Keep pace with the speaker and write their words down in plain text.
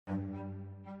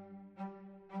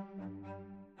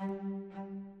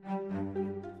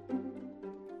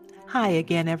Hi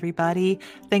again, everybody.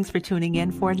 Thanks for tuning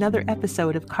in for another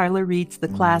episode of Carla Reads the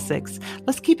Classics.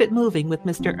 Let's keep it moving with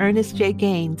Mr. Ernest J.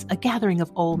 Gaines, A Gathering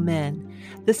of Old Men.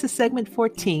 This is segment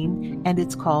 14, and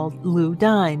it's called Lou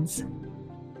Dimes.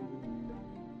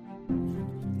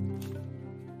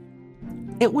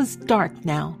 It was dark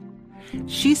now.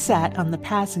 She sat on the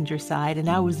passenger side, and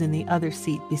I was in the other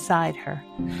seat beside her.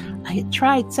 I had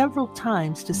tried several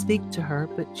times to speak to her,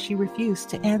 but she refused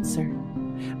to answer.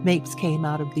 Mapes came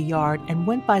out of the yard and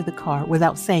went by the car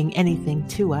without saying anything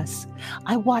to us.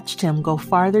 I watched him go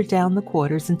farther down the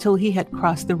quarters until he had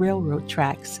crossed the railroad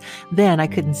tracks. Then I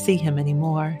couldn't see him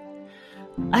anymore.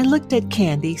 I looked at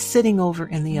Candy sitting over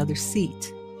in the other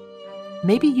seat.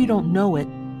 "Maybe you don't know it,"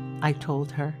 I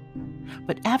told her.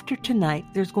 "But after tonight,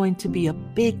 there's going to be a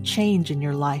big change in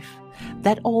your life.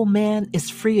 That old man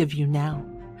is free of you now.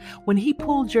 When he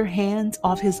pulled your hands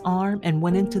off his arm and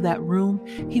went into that room,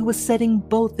 he was setting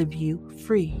both of you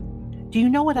free. Do you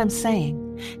know what I'm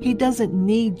saying? He doesn't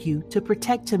need you to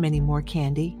protect him anymore,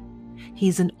 Candy.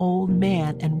 He's an old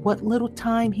man, and what little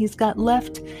time he's got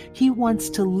left, he wants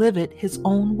to live it his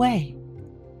own way."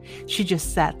 She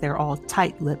just sat there all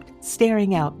tight-lipped,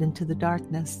 staring out into the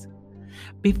darkness.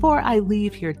 "Before I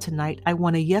leave here tonight, I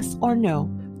want a yes or no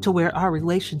to where our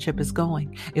relationship is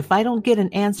going. If I don't get an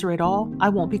answer at all, I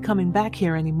won't be coming back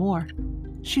here anymore."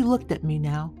 She looked at me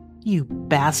now. "You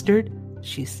bastard,"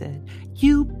 she said.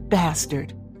 "You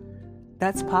bastard."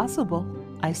 "That's possible,"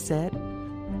 I said.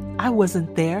 "I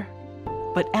wasn't there.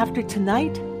 But after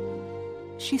tonight?"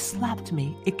 She slapped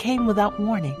me. It came without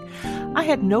warning. I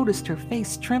had noticed her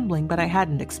face trembling, but I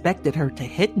hadn't expected her to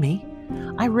hit me.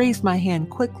 I raised my hand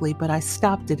quickly, but I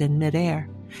stopped it in midair,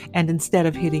 and instead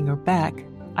of hitting her back,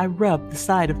 I rubbed the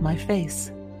side of my face.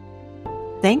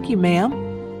 "Thank you, ma'am,"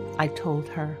 I told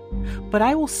her, "but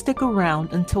I will stick around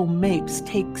until Mapes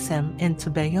takes him into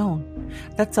Bayonne.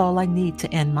 That's all I need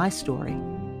to end my story."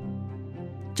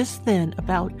 Just then,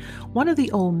 about one of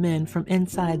the old men from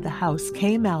inside the house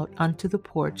came out onto the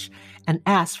porch and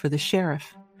asked for the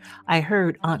sheriff. I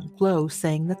heard Aunt Glo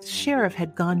saying that the sheriff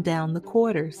had gone down the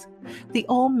quarters. The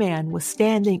old man was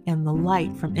standing in the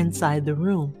light from inside the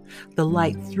room. The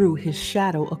light threw his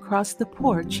shadow across the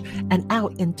porch and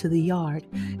out into the yard.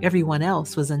 Everyone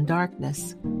else was in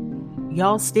darkness.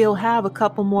 "Y'all still have a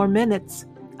couple more minutes,"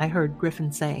 I heard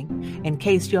Griffin saying, "in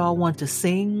case y'all want to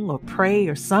sing or pray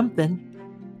or something."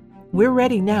 "We're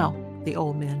ready now," the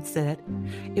old man said.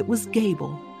 It was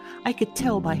Gable. I could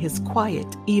tell by his quiet,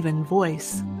 even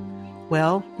voice.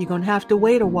 "Well, you're going to have to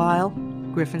wait a while,"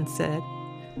 Griffin said.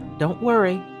 "Don't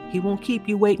worry, he won't keep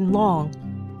you waiting long."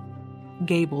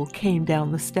 Gable came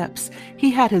down the steps. He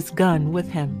had his gun with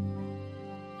him.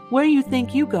 "Where you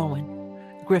think you going?"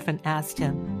 Griffin asked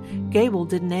him. Gable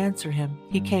didn't answer him.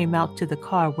 He came out to the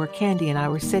car where Candy and I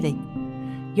were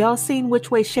sitting. "Y'all seen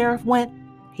which way Sheriff went?"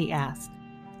 he asked.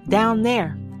 "Down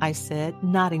there," I said,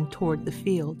 nodding toward the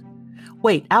field.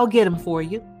 "Wait, I'll get him for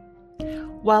you."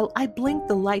 While I blinked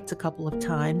the lights a couple of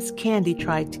times, Candy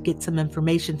tried to get some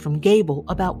information from Gable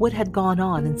about what had gone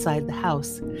on inside the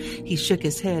house. He shook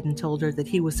his head and told her that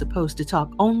he was supposed to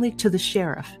talk only to the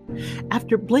sheriff.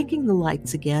 After blinking the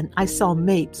lights again, I saw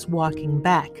Mapes walking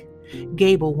back.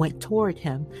 Gable went toward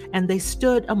him, and they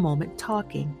stood a moment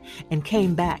talking, and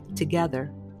came back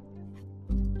together.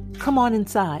 "Come on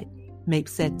inside,"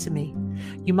 Mapes said to me.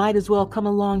 "You might as well come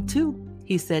along too,"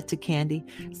 he said to Candy.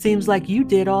 "Seems like you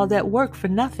did all that work for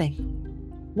nothing."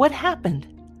 "What happened?"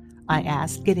 I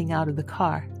asked, getting out of the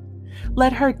car.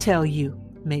 "Let her tell you,"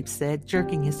 Mapes said,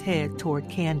 jerking his head toward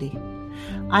Candy.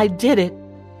 "I did it,"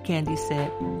 Candy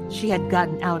said. She had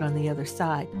gotten out on the other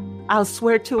side. "I'll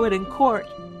swear to it in court."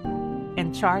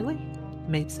 "And Charlie?"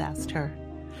 Mapes asked her.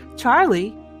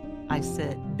 "Charlie?" I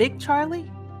said. "Big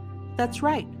Charlie?" "That's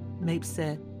right," Mapes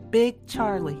said. "Big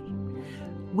Charlie."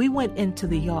 We went into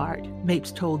the yard.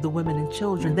 Mapes told the women and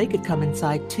children they could come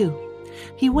inside too.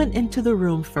 He went into the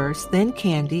room first, then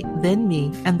Candy, then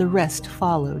me, and the rest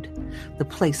followed. The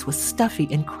place was stuffy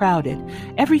and crowded.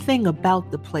 Everything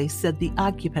about the place said the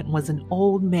occupant was an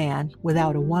old man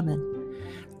without a woman.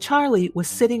 Charlie was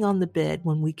sitting on the bed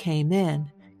when we came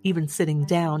in. Even sitting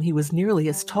down, he was nearly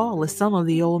as tall as some of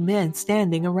the old men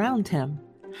standing around him.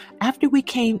 After we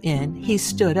came in, he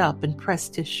stood up and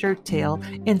pressed his shirt tail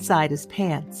inside his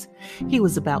pants. He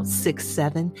was about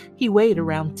 6'7". He weighed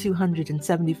around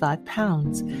 275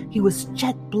 pounds. He was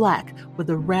jet black with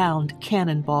a round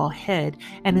cannonball head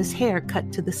and his hair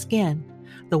cut to the skin.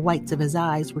 The whites of his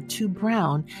eyes were too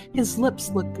brown. His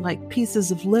lips looked like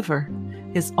pieces of liver.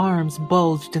 His arms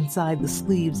bulged inside the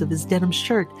sleeves of his denim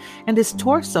shirt, and his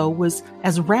torso was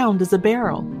as round as a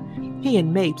barrel. He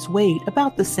and Mapes weighed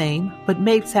about the same, but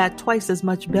Mapes had twice as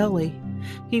much belly.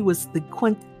 He was the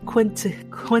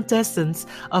quintessence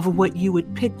of what you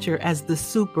would picture as the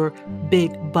super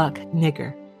big buck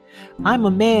nigger. "I'm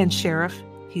a man, Sheriff,"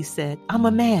 he said. "I'm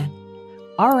a man."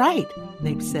 "All right,"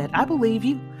 Mapes said. "I believe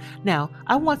you. Now,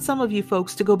 I want some of you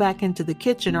folks to go back into the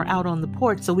kitchen or out on the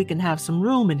porch so we can have some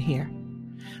room in here."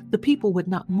 The people would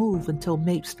not move until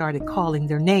Mapes started calling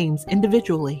their names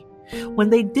individually. When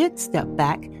they did step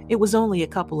back, it was only a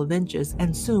couple of inches,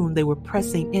 and soon they were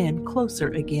pressing in closer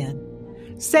again.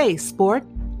 "Say, sport,"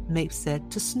 Mapes said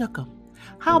to Snookum,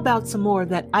 "how about some more of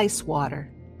that ice water?"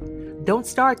 "Don't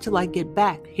start till I get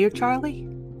back. Hear, Charlie?"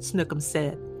 Snookum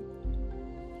said.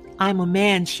 "I'm a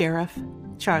man, Sheriff,"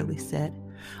 Charlie said.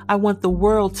 "I want the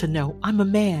world to know I'm a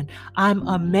man. I'm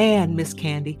a man, Miss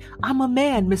Candy. I'm a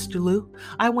man, Mr. Lou.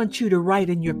 I want you to write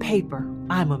in your paper,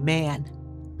 I'm a man."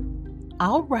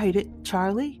 "I'll write it,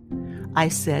 Charlie," I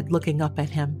said, looking up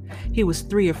at him. He was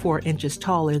 3 or 4 inches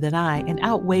taller than I and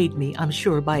outweighed me, I'm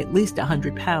sure, by at least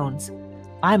 100 pounds.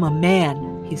 "I'm a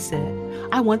man," he said.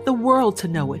 "I want the world to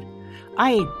know it.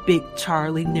 I ain't big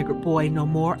Charlie nigger boy no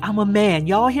more. I'm a man.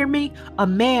 Y'all hear me? A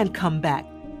man come back.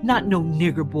 Not no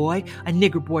nigger boy. A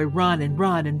nigger boy run and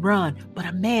run and run, but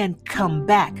a man come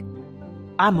back.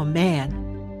 I'm a man."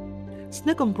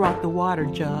 Snookum brought the water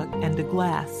jug and a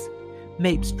glass.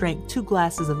 Mapes drank 2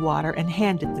 glasses of water and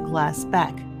handed the glass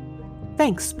back.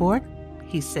 "Thanks, sport,"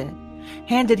 he said.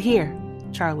 "Hand it here,"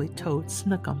 Charlie told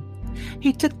Snookum.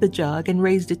 He took the jug and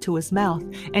raised it to his mouth,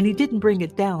 and he didn't bring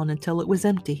it down until it was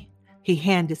empty. He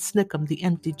handed Snookum the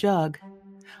empty jug.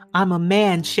 "I'm a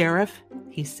man, Sheriff,"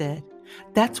 he said.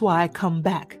 "That's why I come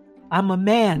back. I'm a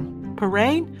man.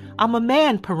 Parain? I'm a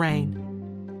man, Parain."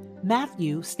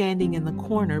 Matthew, standing in the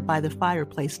corner by the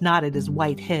fireplace, nodded his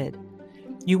white head.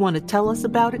 "You want to tell us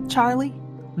about it, Charlie?"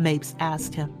 Mapes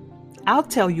asked him. "I'll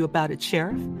tell you about it,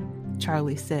 Sheriff,"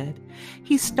 Charlie said.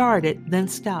 He started, then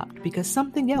stopped because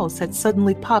something else had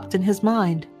suddenly popped in his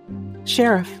mind.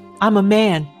 "Sheriff, I'm a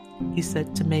man," he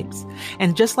said to Mapes.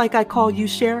 "And just like I call you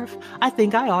Sheriff, I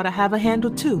think I ought to have a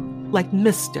handle too, like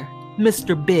Mr.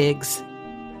 Biggs."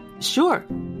 "Sure,"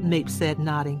 Mapes said,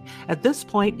 nodding. "At this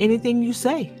point, anything you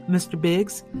say, Mr.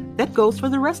 Biggs. That goes for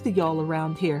the rest of y'all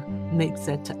around here," Mapes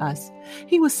said to us.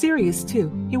 He was serious,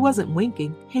 too. He wasn't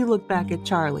winking. He looked back at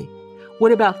Charlie.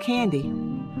 "What about Candy?"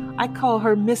 "I call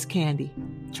her Miss Candy,"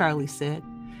 Charlie said.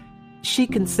 "She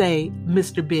can say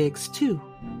Mr. Biggs, too."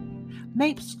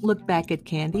 Mapes looked back at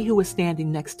Candy, who was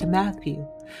standing next to Matthew.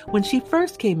 When she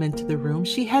first came into the room,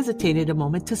 she hesitated a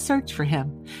moment to search for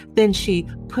him. Then she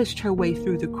pushed her way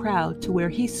through the crowd to where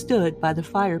he stood by the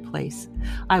fireplace.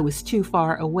 I was too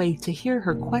far away to hear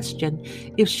her question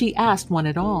if she asked one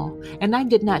at all, and I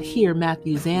did not hear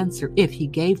Matthew's answer if he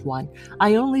gave one.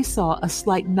 I only saw a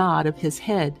slight nod of his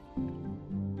head.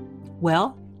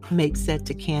 "Well," Mapes said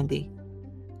to Candy.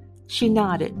 She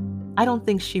nodded. I don't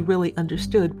think she really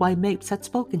understood why Mapes had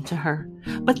spoken to her,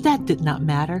 but that did not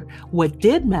matter. What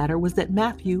did matter was that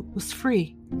Matthew was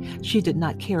free. She did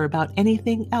not care about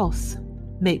anything else.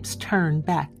 Mapes turned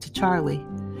back to Charlie.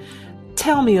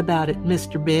 "Tell me about it,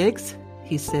 Mr. Biggs,"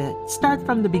 he said. "Start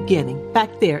from the beginning,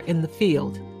 back there in the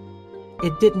field."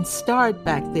 "It didn't start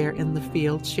back there in the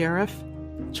field, Sheriff,"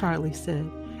 Charlie said.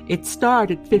 "It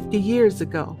started 50 years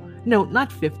ago. No,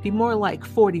 not 50, more like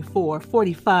 44,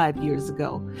 45 years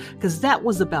ago, because that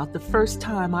was about the first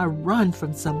time I run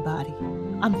from somebody.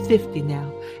 I'm 50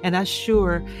 now, and I'm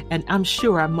sure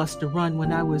I must have run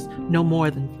when I was no more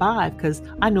than 5, because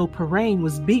I know Parain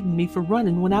was beating me for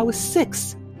running when I was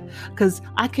 6, because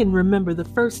I can remember the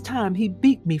first time he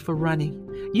beat me for running.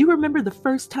 You remember the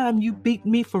first time you beat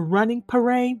me for running,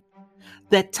 Parain?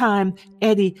 That time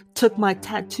Eddie took my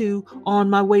tattoo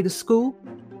on my way to school?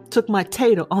 Took my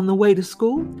tater on the way to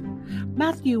school?"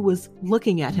 Matthew was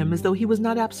looking at him as though he was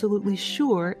not absolutely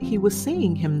sure he was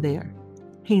seeing him there.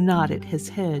 He nodded his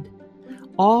head.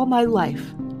 All my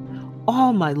life,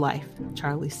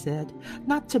 Charlie said.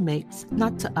 Not to Mapes,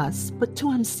 not to us, but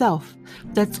to himself.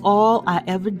 That's all I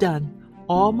ever done.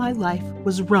 All my life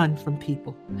was run from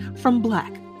people. From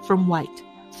black, from white,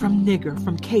 from nigger,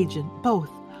 from Cajun, both.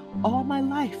 All my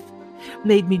life.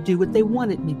 Made me do what they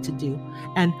wanted me to do,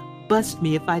 and bust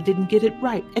me if I didn't get it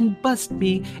right, and bust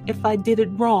me if I did it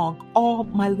wrong all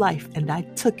my life, and I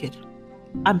took it.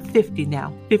 I'm 50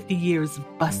 now, 50 years of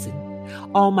bussin'.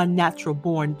 All my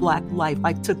natural-born black life,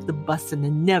 I took the bussin'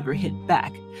 and never hit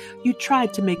back. You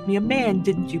tried to make me a man,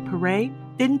 didn't you, Parain?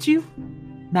 Didn't you?"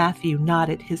 Matthew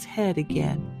nodded his head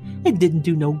again. "It didn't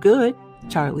do no good,"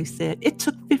 Charlie said. "It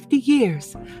took 50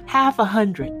 years, half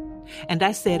 100. And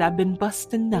I said I've been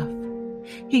bust enough.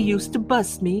 He used to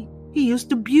bust me, He used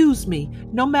to abuse me.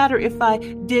 No matter if I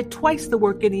did twice the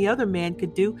work any other man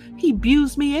could do, he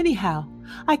abused me anyhow.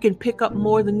 I can pick up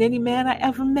more than any man I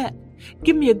ever met.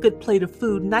 Give me a good plate of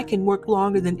food and I can work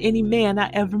longer than any man I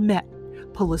ever met.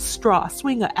 Pull a straw,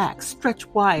 swing a axe, stretch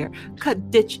wire,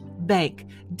 cut ditch, bank,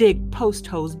 dig post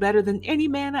holes better than any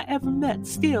man I ever met.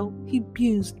 Still, he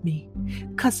abused me.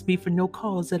 Cussed me for no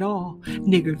cause at all.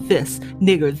 Nigger this,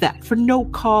 nigger that, for no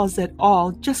cause at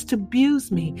all, just to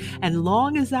abuse me. And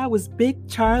long as I was Big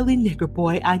Charlie Nigger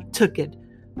Boy, I took it.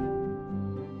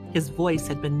 His voice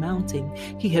had been mounting.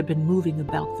 He had been moving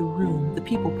about the room, the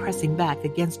people pressing back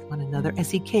against one another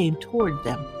as he came toward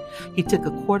them. He took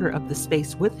a quarter of the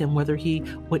space with him, whether he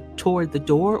went toward the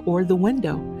door or the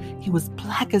window. He was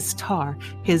black as tar,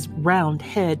 his round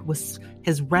head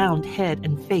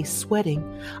and face sweating.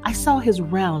 I saw his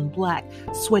round, black,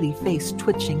 sweaty face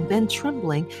twitching, then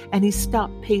trembling, and he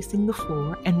stopped pacing the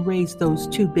floor and raised those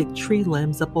two big tree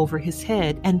limbs up over his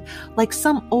head, and like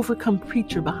some overcome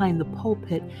preacher behind the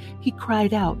pulpit, he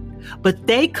cried out, "But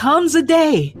they comes a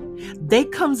day! They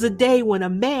comes a day when a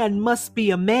man must be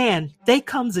a man! They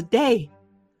comes a day!"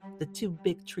 The two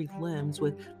big tree limbs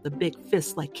with the big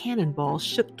fists like cannonballs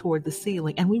shook toward the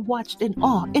ceiling, and we watched in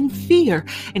awe, in fear,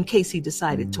 in case he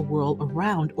decided to whirl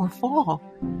around or fall.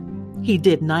 He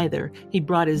did neither. He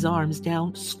brought his arms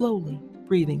down slowly,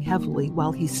 breathing heavily,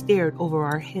 while he stared over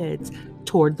our heads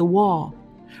toward the wall.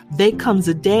 "They comes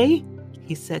a day,"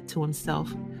 he said to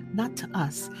himself, not to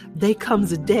us. "They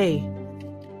comes a day."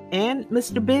 "And,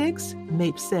 Mr. Biggs?"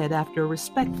 Mapes said after a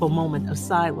respectful moment of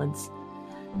silence.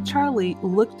 Charlie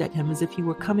looked at him as if he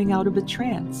were coming out of a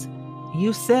trance.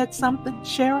 "You said something,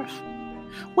 Sheriff?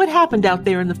 What happened out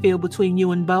there in the field between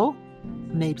you and Bo?"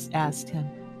 Mapes asked him.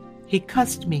 "He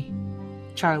cussed me,"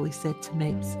 Charlie said to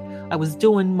Mapes. "I was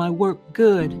doing my work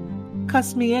good.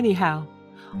 Cussed me anyhow.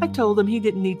 I told him he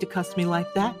didn't need to cuss me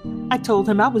like that. I told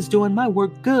him I was doing my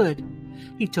work good.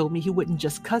 He told me he wouldn't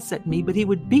just cuss at me, but he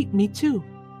would beat me too.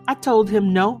 I told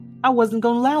him no, I wasn't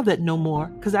going to allow that no more,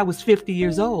 because I was 50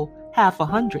 years old, half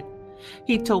 100.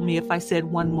 He told me if I said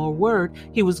one more word,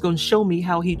 he was going to show me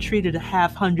how he treated a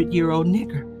half 100-year-old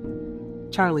nigger."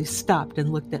 Charlie stopped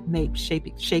and looked at Mapes,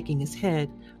 shaking his head.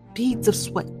 Beads of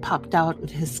sweat popped out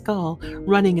of his skull,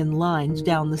 running in lines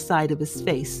down the side of his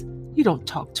face. "You don't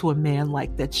talk to a man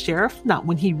like that, Sheriff, not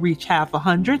when he reached half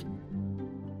 100.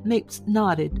 Mapes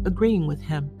nodded, agreeing with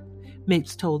him.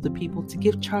 Mapes told the people to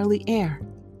give Charlie air.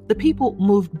 The people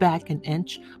moved back an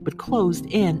inch, but closed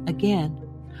in again.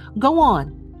 "Go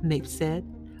on," Mapes said.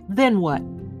 "Then what?"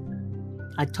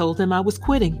 "I told him I was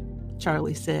quitting,"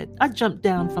 Charlie said. "I jumped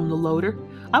down from the loader.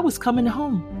 I was coming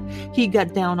home. He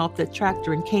got down off that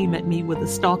tractor and came at me with a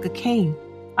stalk of cane.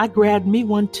 I grabbed me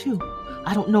one too.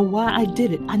 I don't know why I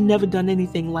did it. I never done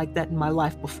anything like that in my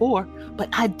life before, but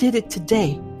I did it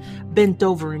today. Bent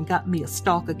over and got me a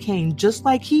stalk of cane just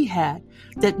like he had.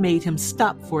 That made him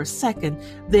stop for a second.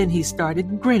 Then he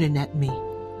started grinning at me.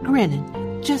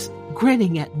 Just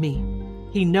grinning at me.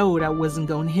 He knowed I wasn't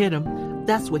going to hit him.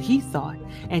 That's what he thought.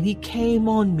 And he came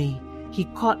on me. He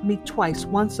caught me twice,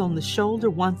 once on the shoulder,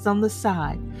 once on the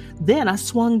side. Then I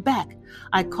swung back.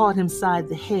 I caught him side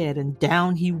the head, and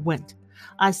down he went.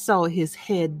 I saw his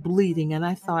head bleeding, and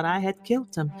I thought I had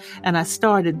killed him, and I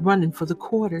started running for the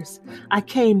quarters. I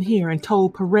came here and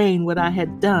told Perrine what I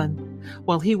had done.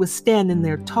 While he was standing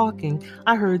there talking,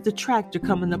 I heard the tractor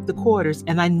coming up the quarters,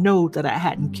 and I knowed that I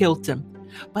hadn't killed him.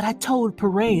 But I told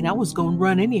Perrine I was going to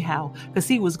run anyhow, because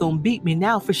he was going to beat me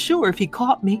now for sure if he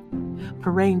caught me.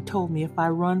 Perrine told me if I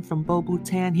run from Bo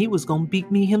Bhutan, he was going to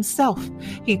beat me himself.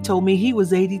 He told me he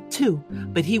was 82,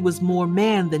 but he was more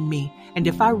man than me, and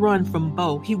if I run from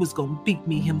Bo, he was going to beat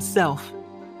me himself.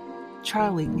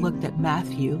 Charlie looked at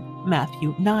Matthew.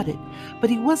 Matthew nodded, but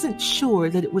he wasn't sure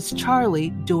that it was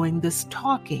Charlie doing this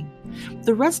talking.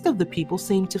 The rest of the people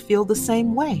seemed to feel the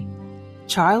same way.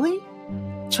 Charlie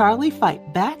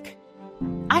fight back?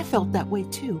 I felt that way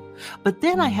too, but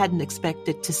then I hadn't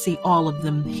expected to see all of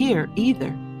them here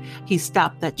either. He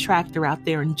stopped that tractor out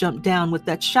there and jumped down with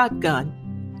that shotgun,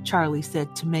 Charlie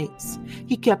said to Mapes.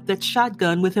 He kept that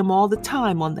shotgun with him all the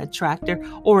time on that tractor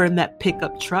or in that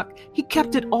pickup truck. He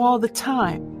kept it all the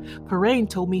time. Perrine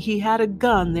told me he had a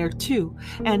gun there too,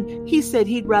 and he said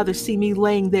he'd rather see me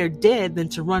laying there dead than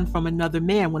to run from another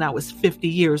man when I was 50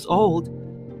 years old.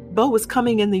 Bo was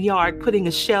coming in the yard, putting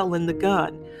a shell in the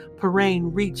gun.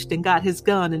 Perrine reached and got his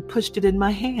gun and pushed it in my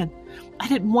hand. I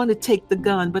didn't want to take the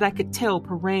gun, but I could tell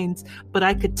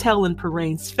in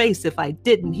Perrine's face if I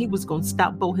didn't, he was going to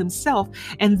stop Bo himself,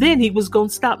 and then he was going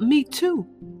to stop me too.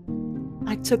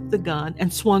 I took the gun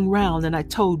and swung round, and I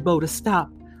told Bo to stop.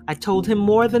 I told him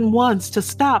more than once to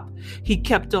stop. He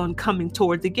kept on coming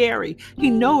toward the Gary. He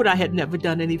knowed I had never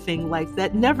done anything like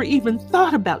that, never even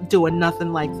thought about doing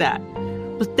nothing like that.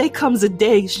 But there comes a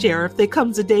day, Sheriff, there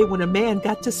comes a day when a man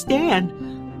got to stand.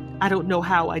 I don't know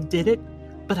how I did it,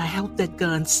 but I held that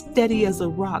gun steady as a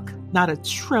rock, not a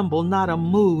tremble, not a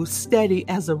move, steady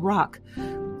as a rock.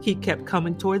 He kept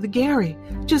coming toward the Gary,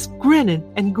 just grinning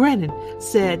and grinning.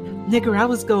 Said, "Nigger, I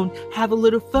was going to have a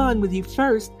little fun with you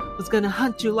first. Was going to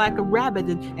hunt you like a rabbit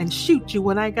and shoot you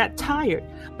when I got tired.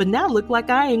 But now look like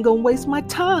I ain't going to waste my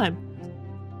time."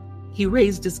 He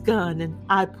raised his gun and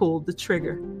I pulled the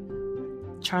trigger.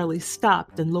 Charlie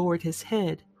stopped and lowered his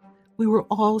head. We were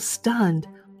all stunned.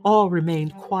 All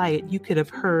remained quiet. You could have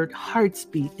heard hearts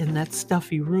beat in that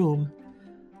stuffy room.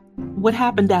 "What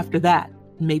happened after that?"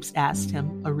 Mapes asked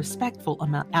him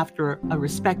after a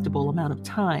respectable amount of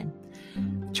time.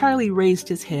 Charlie raised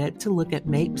his head to look at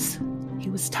Mapes.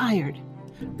 He was tired.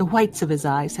 The whites of his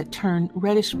eyes had turned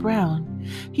reddish brown.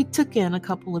 He took in a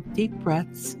couple of deep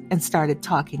breaths and started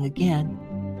talking again.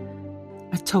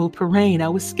 "I told Perrine I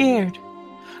was scared.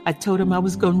 I told him I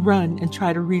was going to run and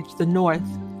try to reach the north.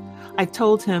 I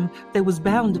told him they was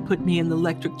bound to put me in the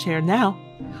electric chair now.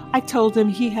 I told him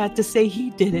he had to say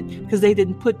he did it because they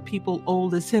didn't put people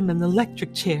old as him in the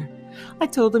electric chair. I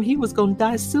told him he was going to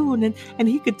die soon and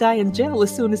he could die in jail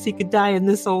as soon as he could die in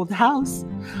this old house.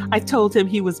 I told him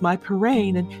he was my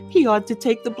Perrine and he ought to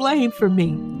take the blame for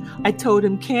me. I told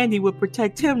him Candy would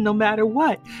protect him no matter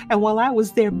what. And while I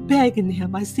was there begging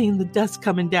him, I seen the dust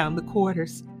coming down the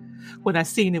quarters. When I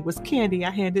seen it was Candy,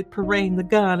 I handed Perrine the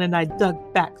gun and I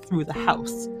dug back through the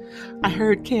house. I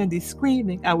heard Candy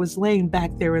screaming. I was laying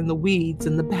back there in the weeds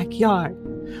in the backyard.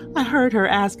 I heard her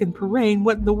asking Perrine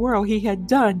what in the world he had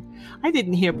done. I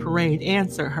didn't hear Perrine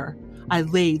answer her. I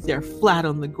laid there flat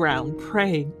on the ground,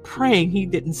 praying he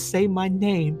didn't say my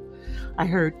name. I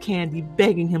heard Candy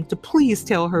begging him to please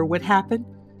tell her what happened.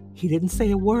 He didn't say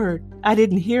a word. I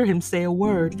didn't hear him say a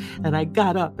word, and I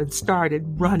got up and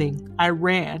started running. I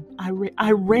ran.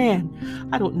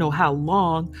 I don't know how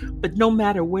long, but no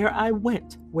matter where I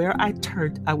went, where I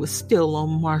turned, I was still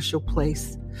on Marshall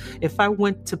Place. If I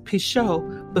went to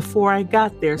Pichot, before I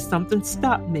got there, something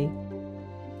stopped me.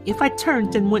 If I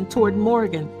turned and went toward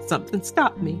Morgan, something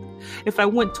stopped me. If I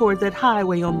went toward that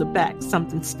highway on the back,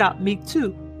 something stopped me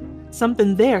too.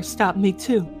 Something there stopped me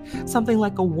too. Something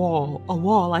like a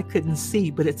wall I couldn't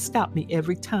see, but it stopped me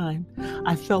every time.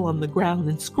 I fell on the ground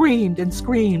and screamed and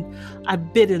screamed. I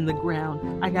bit in the ground.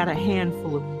 I got a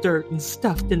handful of dirt and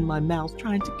stuffed in my mouth,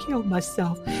 trying to kill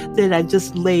myself. Then I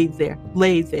just lay there.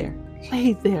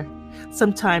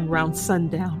 Sometime around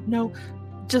sundown. No,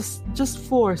 just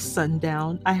before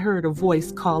sundown, I heard a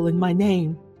voice calling my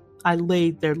name. I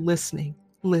laid there listening,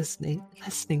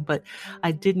 but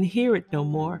I didn't hear it no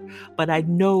more. But I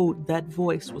know that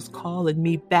voice was calling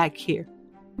me back here.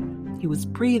 He was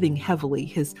breathing heavily.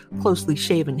 His closely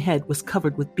shaven head was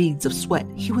covered with beads of sweat.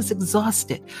 He was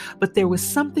exhausted, but there was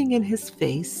something in his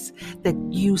face that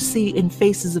you see in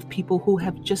faces of people who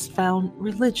have just found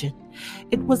religion.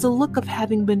 It was a look of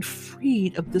having been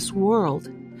freed of this world.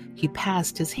 He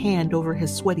passed his hand over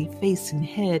his sweaty face and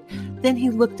head. Then he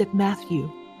looked at Matthew.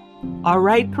 "All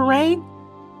right, Perrine?"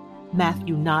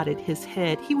 Matthew nodded his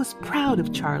head. He was proud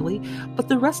of Charlie, but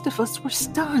the rest of us were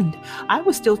stunned. I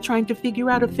was still trying to figure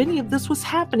out if any of this was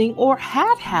happening or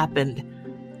had happened.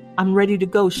 "I'm ready to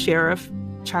go, Sheriff,"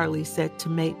 Charlie said to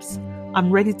Mapes.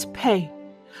 "I'm ready to pay.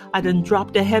 I done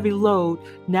dropped a heavy load.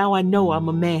 Now I know I'm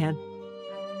a man."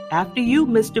 "After you,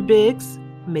 Mr. Biggs,"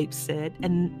 Mapes said,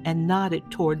 and nodded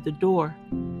toward the door.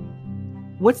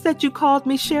 "What's that you called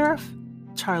me, Sheriff?"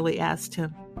 Charlie asked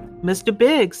him. "Mr.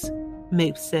 Biggs,"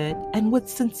 Mapes said, and with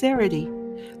sincerity.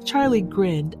 Charlie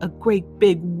grinned, a great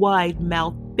big wide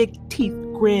mouth, big teeth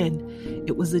grin.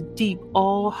 It was a deep,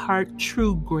 all-heart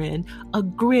true grin, a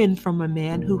grin from a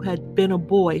man who had been a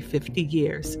boy 50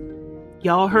 years.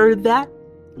 "Y'all heard that?"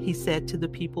 he said to the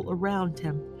people around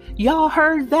him. "Y'all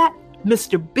heard that?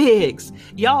 Mr. Biggs,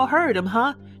 y'all heard him,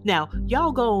 huh? Now,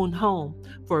 y'all go on home.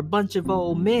 For a bunch of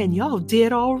old men, y'all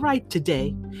did all right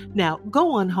today. Now,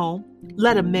 go on home.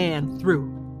 Let a man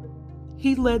through."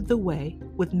 He led the way,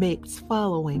 with Mapes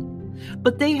following.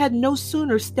 But they had no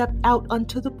sooner stepped out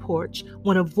onto the porch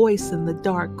when a voice in the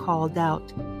dark called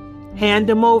out, "Hand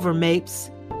him over, Mapes."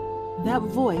 That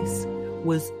voice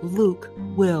was Luke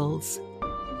Wills.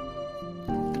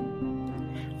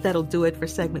 That'll do it for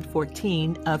segment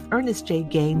 14 of Ernest J.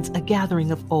 Gaines' A Gathering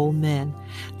of Old Men.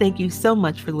 Thank you so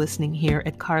much for listening here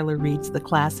at Carla Reads the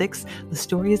Classics. The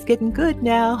story is getting good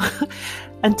now.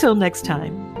 Until next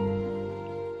time.